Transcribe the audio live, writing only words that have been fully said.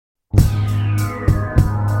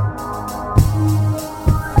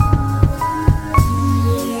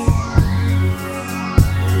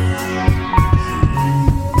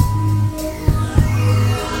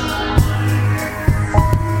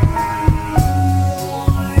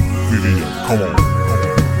Come on.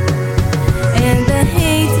 In the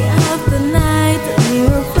heat of the night, we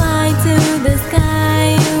will fly to the sky,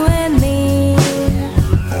 you and me.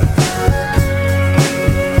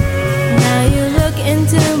 Now you look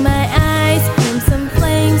into my eyes, crimson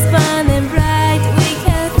flames fun and bright we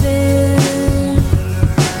can feel.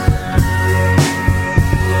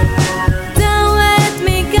 Don't let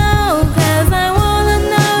me go, 'cause I wanna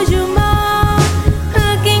know you more.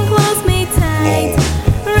 Hugging close me tight,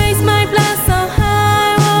 raise my blood so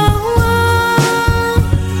high. Whoa, whoa.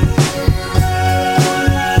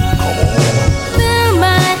 Feel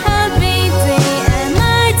my heart beating and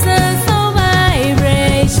my sense of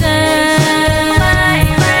vibration.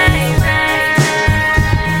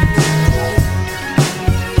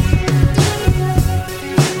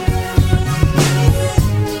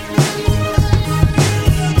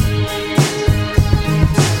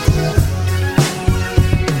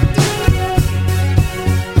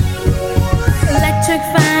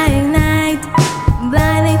 Electrifying night,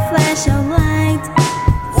 blinding flash of light.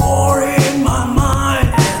 War in my mind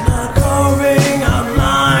and a carving of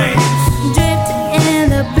lines. Drifting in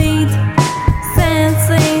the beat,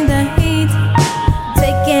 sensing the heat,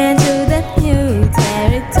 taken to the new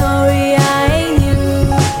territory I knew.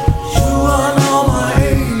 You are now my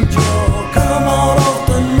angel, come out of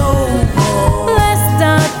the noble. Let's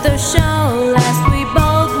start the show, lest we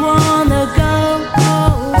both wanna go.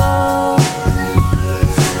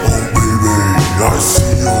 Oh baby, I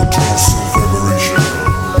see your torso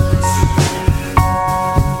vibrations.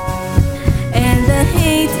 In the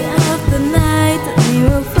heat of the night, we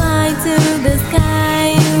will fly to the sky,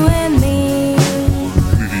 you and me.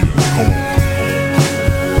 Come on.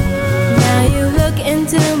 Now you look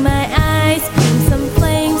into my eyes, crimson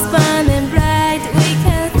flames fun and bright we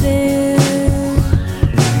can feel.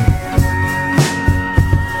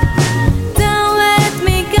 Don't let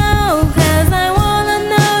me go, 'cause I wanna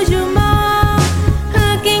know you more.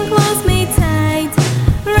 Hugging close me tight,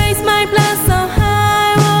 raise my blood so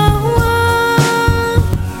high. Whoa, whoa.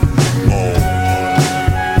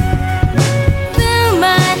 Feel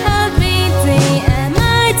my heart beating and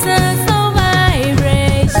my sense of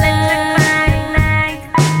vibration.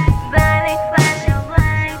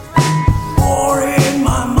 War in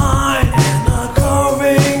my mind and a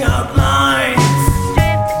carving of lines.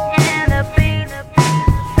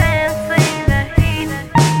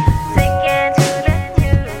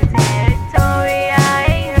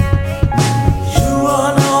 You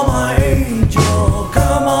are now my angel,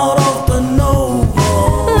 come out of the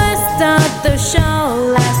noble. Let's start the show,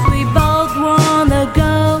 lest we both wanna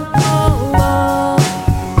go.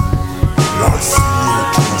 I see your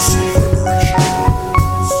torso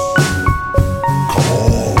vibrations. Come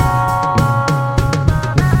on.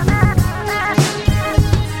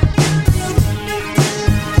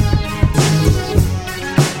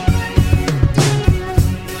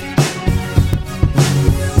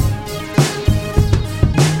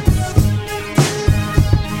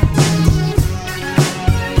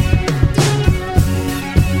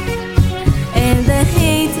 In the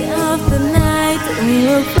heat of the night, we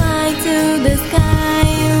will fly to the sky.